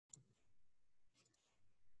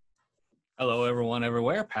Hello, everyone,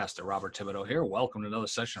 everywhere. Pastor Robert Thibodeau here. Welcome to another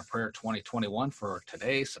session of Prayer 2021 for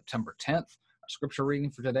today, September 10th. Our scripture reading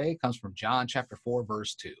for today comes from John chapter 4,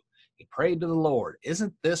 verse 2. He prayed to the Lord,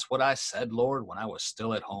 "Isn't this what I said, Lord, when I was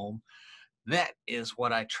still at home? That is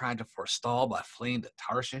what I tried to forestall by fleeing to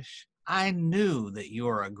Tarshish. I knew that you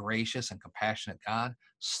are a gracious and compassionate God,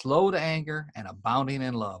 slow to anger and abounding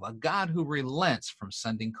in love, a God who relents from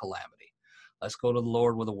sending calamity." Let's go to the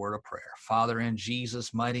Lord with a word of prayer. Father, in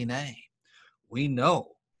Jesus' mighty name, we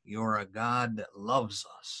know you're a God that loves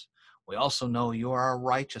us. We also know you are a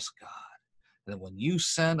righteous God. And when you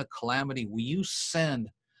send a calamity, when you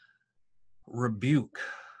send rebuke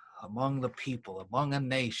among the people, among a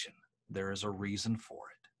nation, there is a reason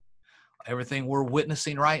for it. Everything we're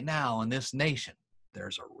witnessing right now in this nation,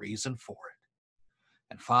 there's a reason for it.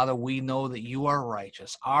 And Father, we know that you are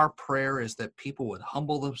righteous. Our prayer is that people would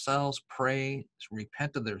humble themselves, pray,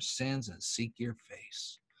 repent of their sins, and seek your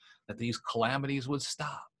face. That these calamities would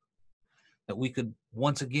stop. That we could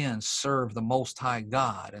once again serve the Most High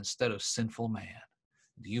God instead of sinful man.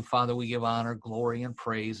 To you, Father, we give honor, glory, and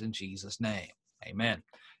praise in Jesus' name. Amen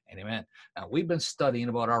and amen. Now, we've been studying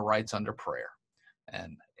about our rights under prayer.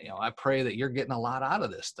 And, I pray that you're getting a lot out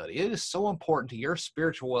of this study. It is so important to your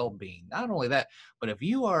spiritual well-being. Not only that, but if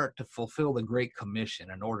you are to fulfill the Great Commission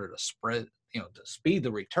in order to to speed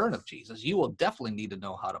the return of Jesus, you will definitely need to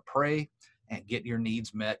know how to pray and get your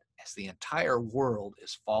needs met as the entire world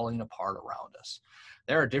is falling apart around us.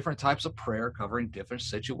 There are different types of prayer covering different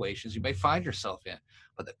situations you may find yourself in,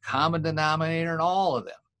 but the common denominator in all of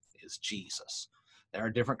them is Jesus. There are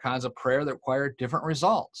different kinds of prayer that require different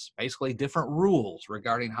results, basically different rules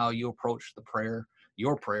regarding how you approach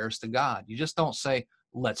your prayers to God. You just don't say,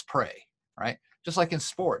 let's pray, right? Just like in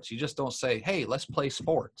sports, you just don't say, hey, let's play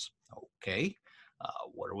sports. Okay,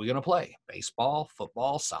 what are we going to play? Baseball,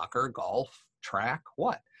 football, soccer, golf, track,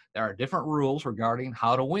 what? There are different rules regarding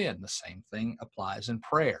how to win. The same thing applies in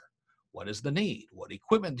prayer. What is the need? What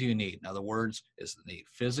equipment do you need? In other words, is the need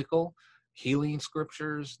physical, healing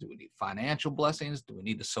scriptures? Do we need financial blessings? Do we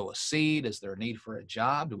need to sow a seed? Is there a need for a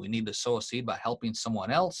job? Do we need to sow a seed by helping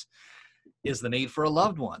someone else? Is the need for a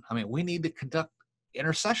loved one? We need to conduct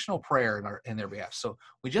intercessional prayer in their behalf. So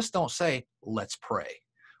we just don't say, let's pray.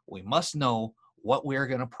 We must know what we're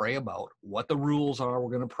going to pray about, what the rules are we're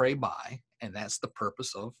going to pray by, and that's the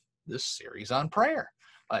purpose of this series on prayer.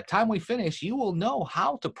 By the time we finish, you will know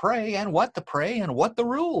how to pray and what the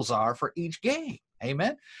rules are for each game.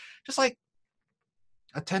 Amen? Just like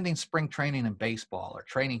attending spring training in baseball or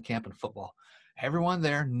training camp in football, everyone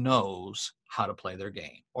there knows how to play their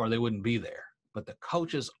game, or they wouldn't be there. But the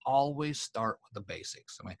coaches always start with the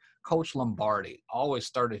basics. Coach Lombardi always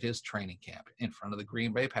started his training camp in front of the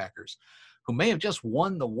Green Bay Packers, who may have just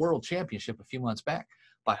won the world championship a few months back,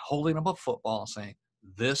 by holding up a football and saying,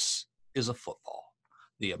 this is a football.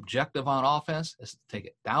 The objective on offense is to take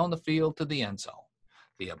it down the field to the end zone.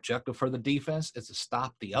 The objective for the defense is to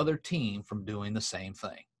stop the other team from doing the same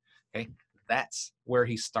thing. Okay, that's where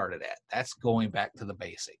he started at. That's going back to the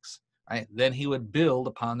basics, right? Then he would build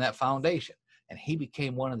upon that foundation, and he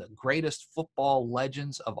became one of the greatest football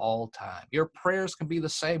legends of all time. Your prayers can be the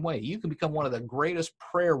same way. You can become one of the greatest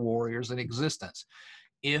prayer warriors in existence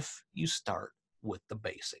if you start with the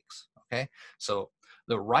basics, okay? So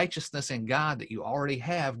the righteousness in God that you already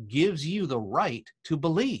have gives you the right to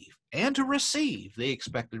believe and to receive the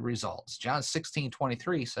expected results. John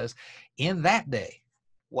 16:23 says, in that day,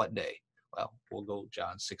 what day? Well, we'll go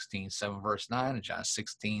John 16:7 verse 9 and John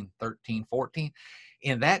 16:13, 14.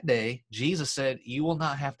 In that day, Jesus said, you will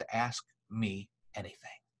not have to ask me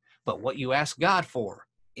anything, but what you ask God for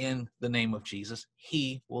in the name of Jesus,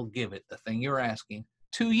 he will give it, the thing you're asking,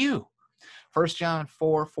 to you. 1 John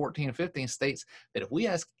 4:14 and 15 states that if we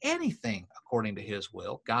ask anything according to his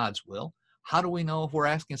will, God's will, how do we know if we're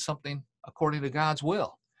asking something according to God's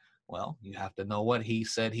will? Well, you have to know what he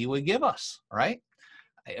said he would give us, right?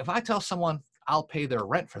 If I tell someone I'll pay their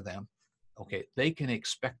rent for them, okay, they can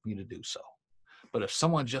expect me to do so. But if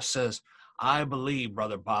someone just says, I believe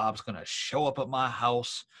Brother Bob's going to show up at my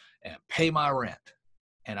house and pay my rent,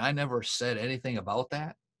 and I never said anything about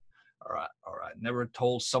that, or I never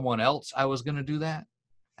told someone else I was going to do that,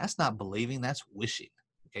 that's not believing, that's wishing.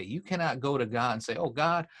 Okay, you cannot go to God and say, oh,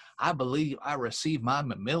 God, I believe I received my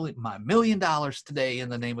 $1 million today in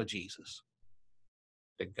the name of Jesus.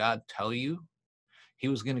 Did God tell you he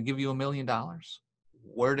was going to give you $1 million?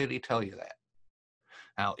 Where did he tell you that?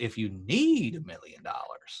 Now, if you need $1 million,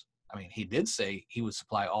 he did say he would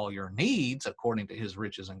supply all your needs according to his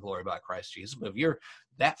riches and glory by Christ Jesus. But if you're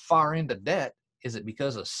that far into debt, is it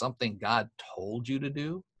because of something God told you to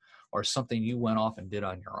do or something you went off and did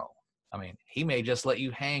on your own? I mean, he may just let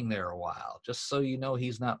you hang there a while, just so you know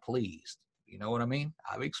he's not pleased. You know what I mean?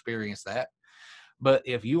 I've experienced that. But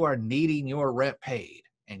if you are needing your rent paid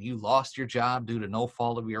and you lost your job due to no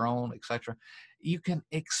fault of your own, etc., you can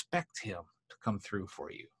expect him to come through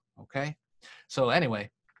for you. Okay? So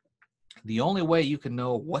anyway, the only way you can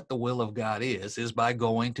know what the will of God is by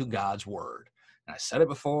going to God's word. And I said it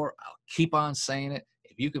before, I'll keep on saying it.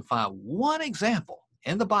 If you can find one example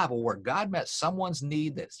in the Bible where God met someone's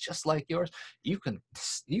need that's just like yours, you can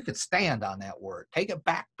stand on that word. Take it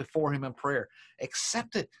back before him in prayer.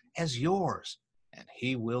 Accept it as yours, and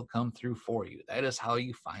he will come through for you. That is how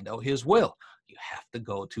you find out his will. You have to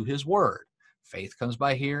go to his word. Faith comes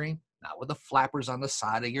by hearing, not with the flappers on the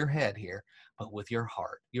side of your head here, but with your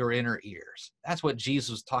heart, your inner ears. That's what Jesus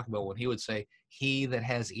was talking about when he would say, he that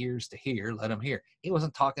has ears to hear, let him hear. He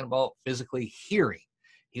wasn't talking about physically hearing.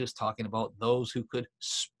 He was talking about those who could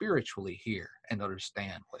spiritually hear and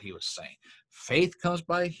understand what he was saying. Faith comes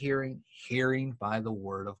by hearing, hearing by the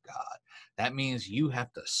word of God. That means you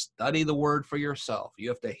have to study the word for yourself. You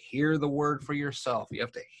have to hear the word for yourself. You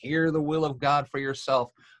have to hear the will of God for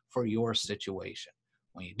yourself for your situation.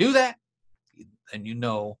 When you do that, then you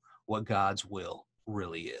know what God's will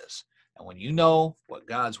really is. And when you know what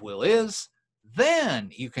God's will is, then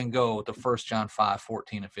you can go to 1 John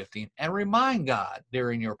 5:14 and 15 and remind God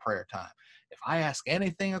during your prayer time. If I ask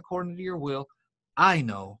anything according to your will, I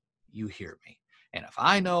know you hear me. And if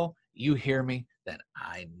I know you hear me, then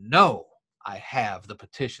I know I have the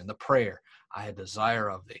petition, the prayer I desire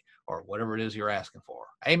of thee, or whatever it is you're asking for.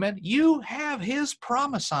 Amen. You have his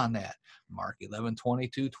promise on that. Mark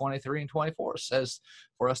 11:22, 23, and 24 says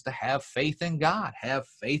for us to have faith in God, have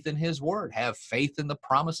faith in his word, have faith in the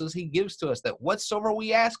promises he gives to us, that whatsoever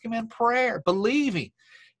we ask him in prayer, believing,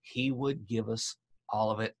 he would give us all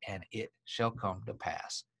of it, and it shall come to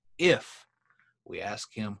pass if we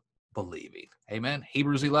ask him believing. Amen.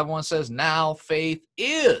 Hebrews 11:1 says, now faith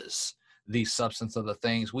is the substance of the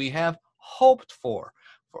things we have hoped for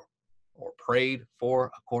or prayed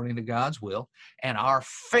for according to God's will, and our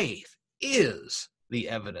faith is the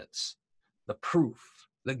evidence, the proof,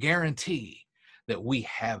 the guarantee that we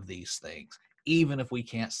have these things, even if we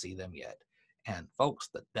can't see them yet. And folks,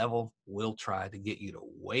 the devil will try to get you to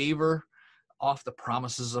waver off the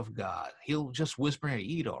promises of God. He'll just whisper,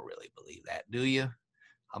 you don't really believe that, do you?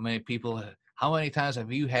 How many times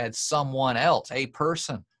have you had someone else, a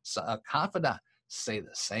person, a confidant, say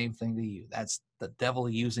the same thing to you? That's the devil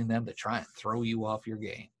using them to try and throw you off your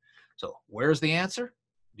game. So where's the answer?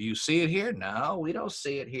 Do you see it here? No, we don't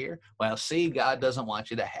see it here. Well, see, God doesn't want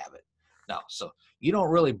you to have it. No, so you don't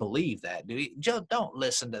really believe that, do you? Just don't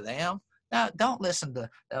listen to them. Now, don't listen to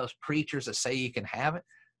those preachers that say you can have it.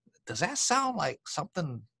 Does that sound like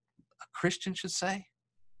something a Christian should say?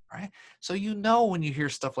 Right? So you know when you hear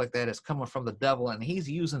stuff like that, it's coming from the devil, and he's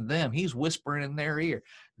using them. He's whispering in their ear.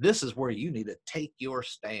 This is where you need to take your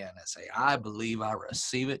stand and say, I believe, I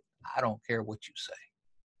receive it. I don't care what you say.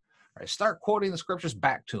 Right? Start quoting the scriptures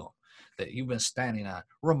back to them that you've been standing on.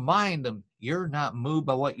 Remind them you're not moved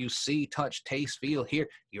by what you see, touch, taste, feel, hear.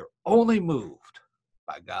 You're only moved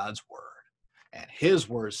by God's word. And his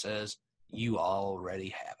word says you already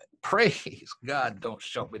have it. Praise God. Don't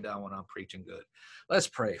shut me down when I'm preaching good. Let's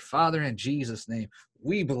pray. Father, in Jesus' name,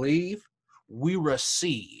 we believe, we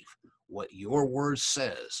receive what your word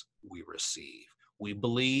says we receive. We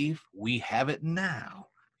believe we have it now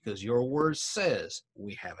because your word says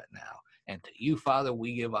we have it now. And to you, Father,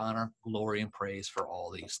 we give honor, glory, and praise for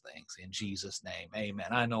all these things. In Jesus' name, amen.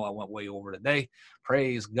 I know I went way over today.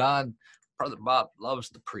 Praise God. Brother Bob loves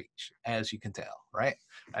to preach, as you can tell, right?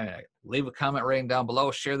 Leave a comment rating down below.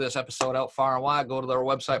 Share this episode out far and wide. Go to their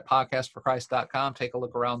website, podcastforchrist.com. Take a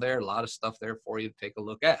look around there. A lot of stuff there for you to take a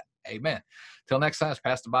look at. Amen. Till next time, it's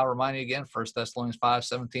Pastor Bob reminding you again, 1 Thessalonians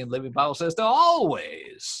 5:17, Living Bible says to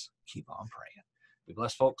always keep on praying. Be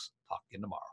blessed, folks. Talk again tomorrow.